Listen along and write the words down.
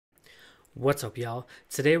What's up, y'all?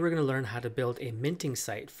 Today we're going to learn how to build a minting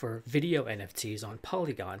site for video NFTs on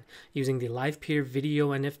Polygon using the Livepeer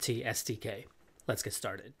Video NFT SDK. Let's get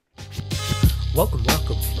started. Welcome,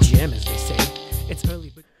 GM as they say. It's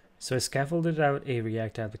early, but... So I scaffolded out a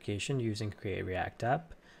React application using Create React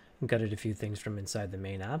App, gutted a few things from inside the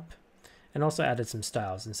main app, and also added some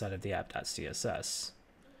styles inside of the app.css.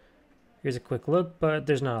 Here's a quick look, but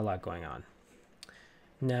there's not a lot going on.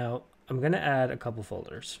 Now, I'm going to add a couple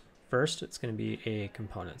folders. First, it's going to be a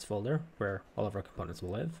components folder where all of our components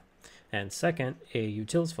will live. And second, a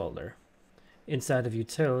utils folder. Inside of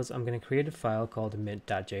utils, I'm going to create a file called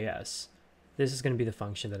mint.js. This is going to be the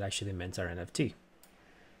function that actually mints our NFT.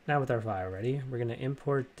 Now with our file ready, we're going to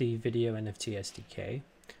import the Video NFT SDK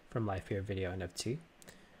from Livepeer Video NFT.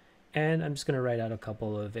 And I'm just going to write out a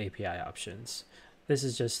couple of API options. This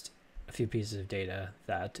is just a few pieces of data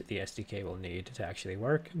that the SDK will need to actually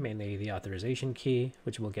work, mainly the authorization key,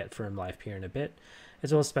 which we'll get from Livepeer in a bit,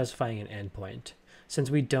 as well as specifying an endpoint. Since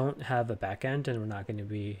we don't have a backend and we're not going to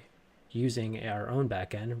be using our own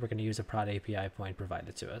backend, we're going to use a prod API point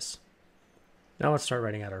provided to us. Now let's start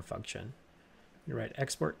writing out our function. We write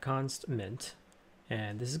export const mint,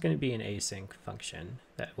 and this is going to be an async function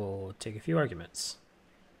that will take a few arguments.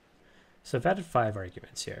 So I've added 5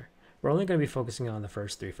 arguments here. We're only going to be focusing on the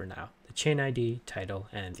first 3 for now, the chain ID, title,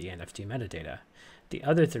 and the NFT metadata. The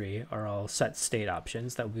other 3 are all set state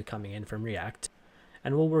options that will be coming in from React,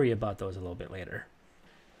 and we'll worry about those a little bit later.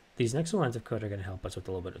 These next 2 lines of code are going to help us with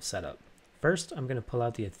a little bit of setup. First, I'm going to pull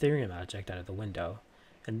out the Ethereum object out of the window,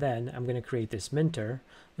 and then I'm going to create this minter,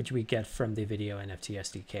 which we get from the Video NFT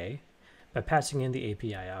SDK, by passing in the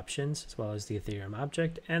API options, as well as the Ethereum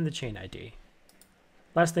object and the chain ID.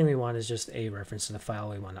 Last thing we want is just a reference to the file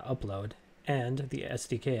we want to upload, and the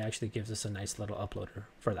SDK actually gives us a nice little uploader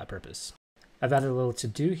for that purpose. I've added a little to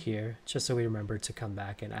do here, just so we remember to come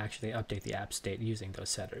back and actually update the app state using those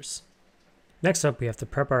setters. Next up, we have to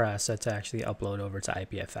prep our asset to actually upload over to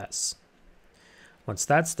IPFS. Once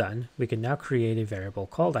that's done, we can now create a variable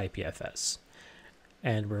called IPFS.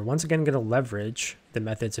 And we're once again going to leverage the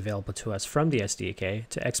methods available to us from the SDK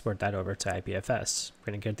to export that over to IPFS. We're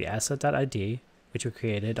going to get the asset.id, which we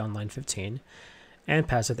created on line 15, and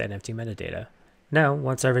pass it the NFT metadata. Now,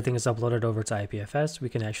 once everything is uploaded over to IPFS, we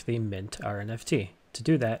can actually mint our NFT. To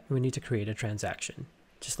do that, we need to create a transaction.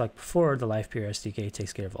 Just like before, the Livepeer SDK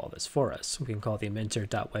takes care of all this for us. We can call the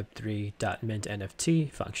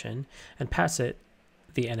minter.web3.mintNFT function and pass it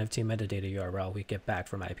the NFT metadata URL we get back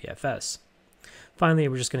from IPFS. Finally,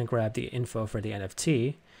 we're just going to grab the info for the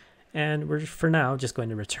NFT, and we're for now just going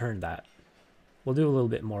to return that. We'll do a little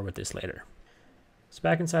bit more with this later. So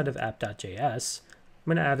back inside of app.js, I'm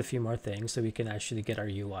going to add a few more things so we can actually get our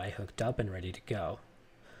UI hooked up and ready to go.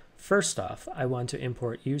 First off, I want to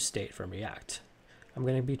import useState from React. I'm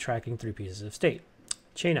going to be tracking 3 pieces of state: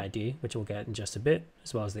 chain ID, which we'll get in just a bit,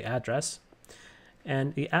 as well as the address,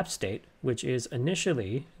 and the app state, which is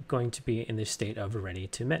initially going to be in the state of ready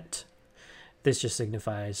to mint. This just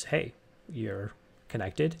signifies, hey, you're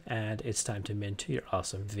connected and it's time to mint your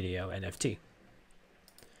awesome video NFT.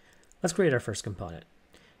 Let's create our first component.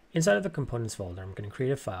 Inside of the components folder, I'm going to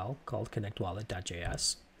create a file called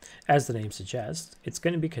Connectwallet.js. As the name suggests, it's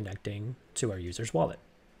going to be connecting to our user's wallet.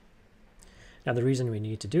 Now, the reason we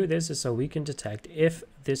need to do this is so we can detect if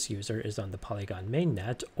this user is on the Polygon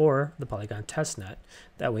mainnet or the Polygon testnet.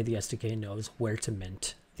 That way the SDK knows where to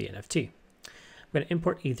mint the NFT. I'm going to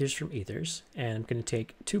import ethers from ethers, and I'm going to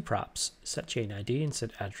take 2 props, set chain ID and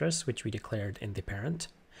set address, which we declared in the parent.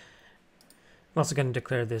 I'm also going to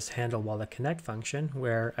declare this handle wallet connect function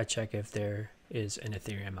where I check if there is an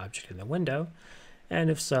Ethereum object in the window, and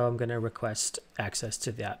if so, I'm going to request access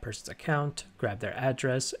to that person's account, grab their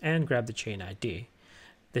address, and grab the chain ID.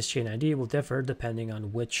 This chain ID will differ depending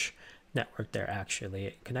on which network they're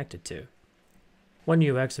actually connected to. One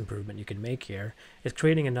UX improvement you can make here is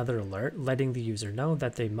creating another alert letting the user know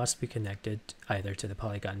that they must be connected either to the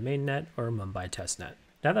Polygon mainnet or Mumbai testnet.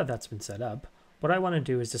 Now that that's been set up, what I want to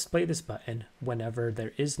do is display this button whenever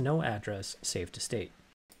there is no address saved to state.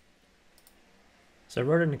 So I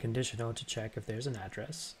wrote in a conditional to check if there's an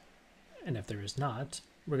address, and if there is not,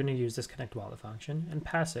 we're going to use this Connectwallet function and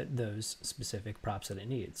pass it those specific props that it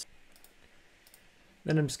needs.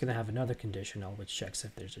 Then I'm just going to have another conditional which checks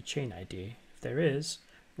if there's a chain ID. If there is,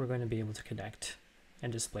 we're going to be able to connect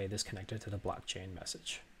and display this connected to the blockchain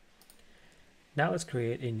message. Now let's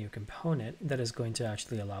create a new component that is going to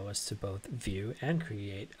actually allow us to both view and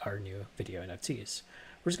create our new video NFTs.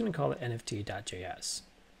 We're just going to call it nft.js.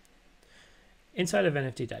 Inside of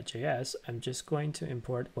nft.js, I'm just going to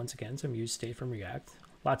import, once again, some useState from React.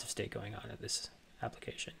 Lots of state going on in this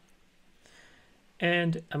application.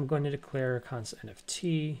 And I'm going to declare const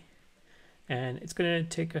NFT, and it's going to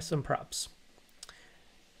take us some props.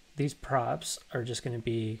 These props are just going to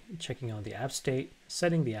be checking on the app state,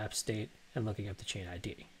 setting the app state, and looking up the chain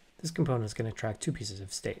ID. This component is going to track two pieces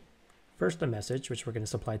of state. First, a message, which we're going to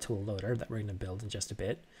supply to a loader that we're going to build in just a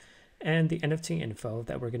bit, and the NFT info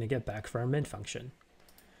that we're going to get back for our mint function.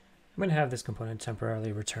 I'm going to have this component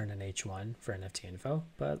temporarily return an H1 for NFT info,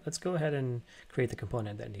 but let's go ahead and create the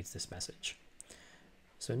component that needs this message.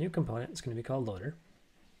 So a new component is going to be called loader.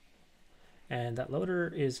 And that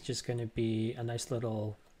loader is just going to be a nice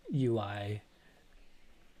little UI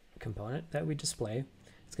component that we display.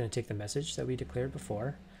 It's going to take the message that we declared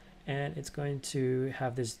before, and it's going to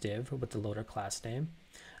have this div with the loader class name.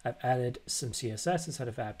 I've added some CSS instead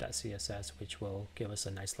of app.css, which will give us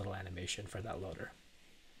a nice little animation for that loader.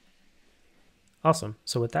 Awesome.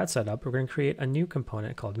 So with that set up, we're going to create a new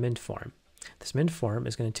component called mint form. This mint form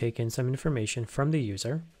is going to take in some information from the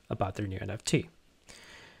user about their new NFT.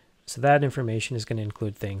 So that information is going to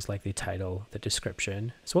include things like the title, the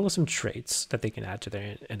description, as well as some traits that they can add to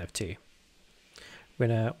their NFT. We're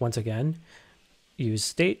going to, once again, use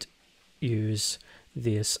state, use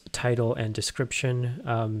this title and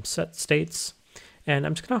description set states, and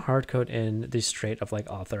I'm just going to hard code in this trait of like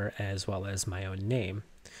author as well as my own name.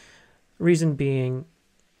 Reason being,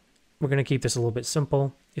 we're going to keep this a little bit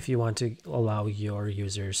simple. If you want to allow your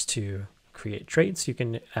users to create traits, you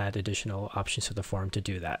can add additional options to the form to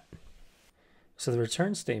do that. So the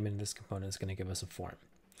return statement in this component is going to give us a form.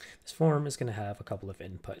 This form is going to have a couple of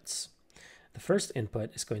inputs. The first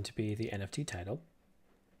input is going to be the NFT title.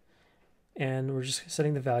 And we're just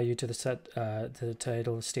setting the value to the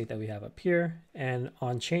title state that we have up here. And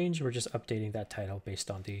on change, we're just updating that title based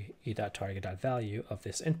on the e.target.value of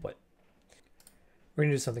this input. We're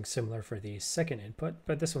going to do something similar for the second input,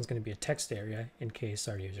 but this one's going to be a text area in case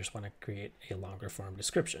our users want to create a longer form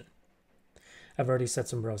description. I've already set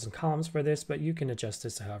some rows and columns for this, but you can adjust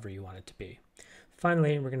this to however you want it to be.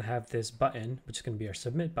 Finally, we're going to have this button, which is going to be our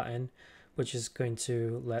submit button, which is going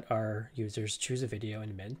to let our users choose a video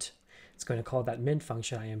and mint. It's going to call that mint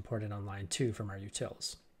function I imported on line 2 from our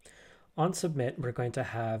utils. On submit, we're going to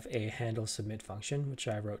have a handle submit function, which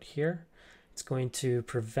I wrote here. It's going to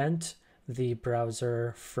prevent the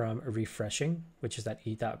browser from refreshing, which is that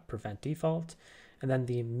e.prevent default. And then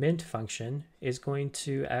the mint function is going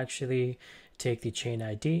to actually take the chain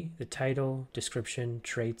ID, the title, description,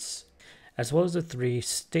 traits, as well as the 3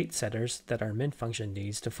 state setters that our mint function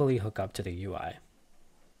needs to fully hook up to the UI.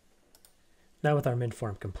 Now with our mint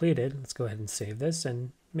form completed, let's go ahead and save this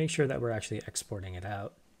and make sure that we're actually exporting it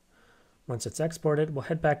out. Once it's exported, we'll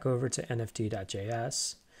head back over to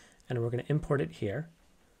nft.js and we're going to import it here.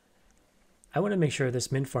 I want to make sure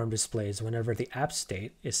this mint form displays whenever the app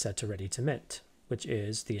state is set to ready to mint, which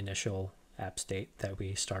is the initial app state that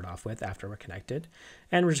we start off with after we're connected.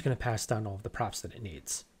 And we're just going to pass down all of the props that it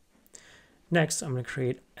needs. Next, I'm going to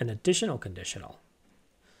create an additional conditional.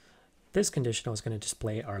 This conditional is going to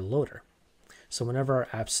display our loader. So whenever our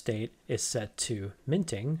app state is set to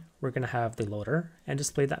minting, we're going to have the loader and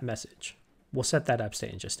display that message. We'll set that app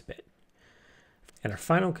state in just a bit. And our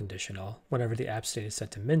final conditional, whenever the app state is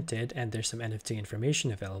set to minted and there's some NFT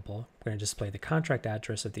information available, we're going to display the contract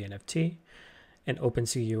address of the NFT, an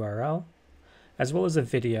OpenSea URL, as well as a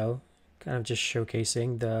video kind of just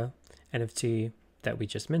showcasing the NFT that we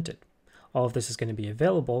just minted. All of this is going to be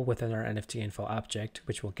available within our NFT info object,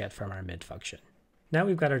 which we'll get from our mint function. Now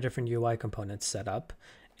we've got our different UI components set up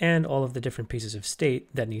and all of the different pieces of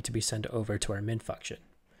state that need to be sent over to our mint function.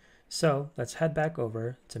 So let's head back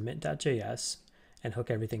over to mint.js and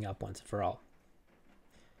hook everything up once and for all.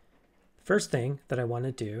 First thing that I want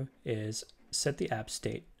to do is set the app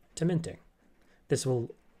state to minting. This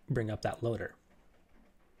will bring up that loader.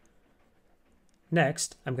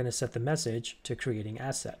 Next, I'm going to set the message to creating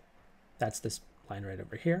asset. That's this line right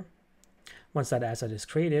over here. Once that asset is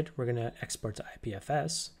created, we're going to export to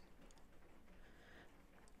IPFS.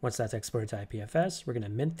 Once that's exported to IPFS, we're going to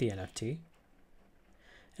mint the NFT.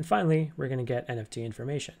 And finally, we're going to get NFT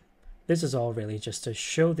information. This is all really just to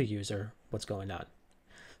show the user what's going on.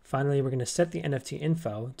 Finally, we're going to set the NFT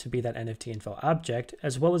info to be that NFT info object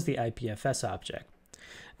as well as the IPFS object.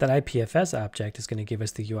 That IPFS object is going to give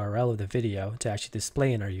us the URL of the video to actually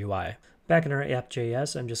display in our UI. Back in our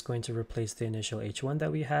app.js, I'm just going to replace the initial H1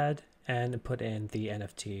 that we had and put in the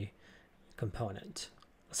NFT component.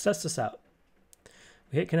 Let's test this out.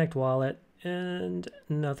 We hit Connectwallet and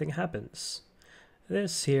nothing happens.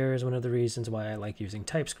 This here is one of the reasons why I like using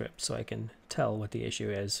TypeScript, so I can tell what the issue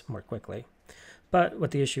is more quickly. But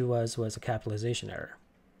what the issue was a capitalization error.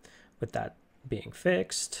 With that being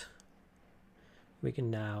fixed, we can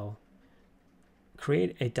now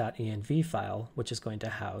create a .env file, which is going to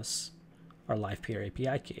house our Livepeer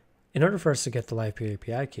API key. In order for us to get the Livepeer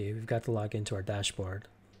API key, we've got to log into our dashboard.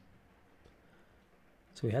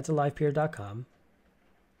 So we head to livepeer.com,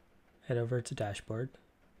 head over to dashboard,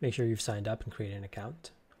 make sure you've signed up and created an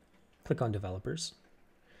account. Click on developers.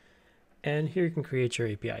 And here you can create your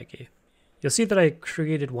API key. You'll see that I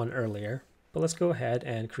created one earlier, but let's go ahead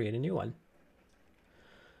and create a new one.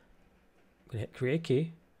 I'm going to hit create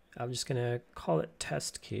key. I'm just going to call it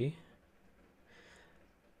test key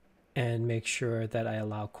and make sure that I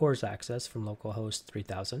allow CORS access from localhost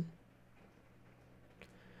 3000.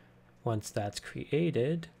 Once that's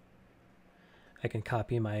created, I can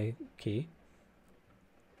copy my key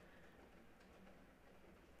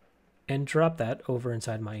and drop that over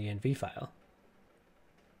inside my env file.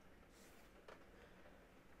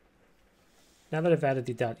 Now that I've added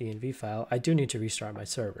the .env file, I do need to restart my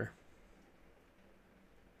server.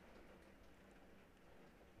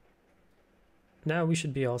 Now we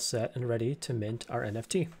should be all set and ready to mint our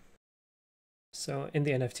NFT. So in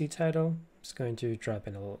the NFT title, I'm just going to drop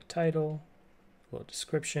in a little title, a little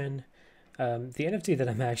description. The NFT that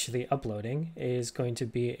I'm actually uploading is going to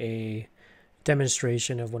be a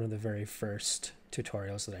demonstration of one of the very first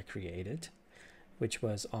tutorials that I created, which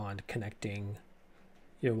was on connecting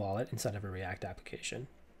your wallet inside of a React application.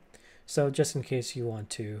 So just in case you want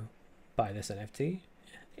to buy this NFT,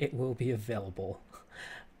 it will be available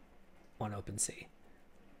on OpenSea.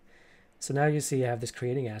 So now you see I have this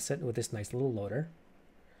creating asset with this nice little loader.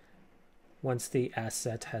 Once the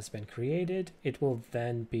asset has been created, it will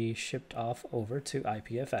then be shipped off over to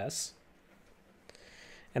IPFS.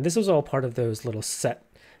 And this was all part of those little set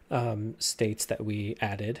states that we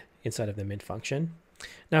added inside of the mint function.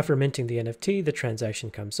 Now for minting the NFT, the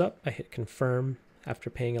transaction comes up. I hit confirm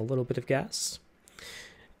after paying a little bit of gas.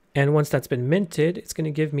 And once that's been minted, it's going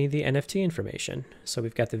to give me the NFT information. So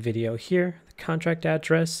we've got the video here, the contract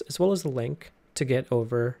address, as well as the link to get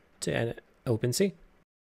over to OpenSea.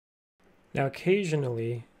 Now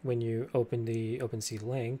occasionally, when you open the OpenSea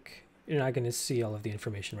link, you're not going to see all of the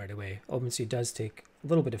information right away. OpenSea does take a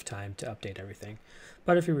little bit of time to update everything.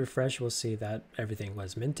 But if you refresh, we'll see that everything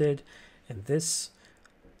was minted. And this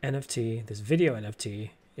NFT, this video NFT,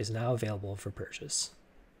 is now available for purchase.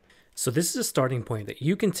 So this is a starting point that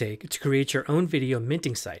you can take to create your own video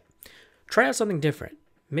minting site. Try out something different.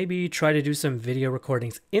 Maybe try to do some video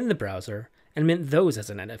recordings in the browser and mint those as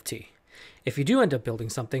an NFT. If you do end up building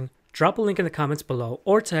something, drop a link in the comments below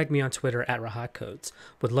or tag me on Twitter at Rahat Codes.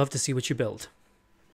 Would love to see what you build.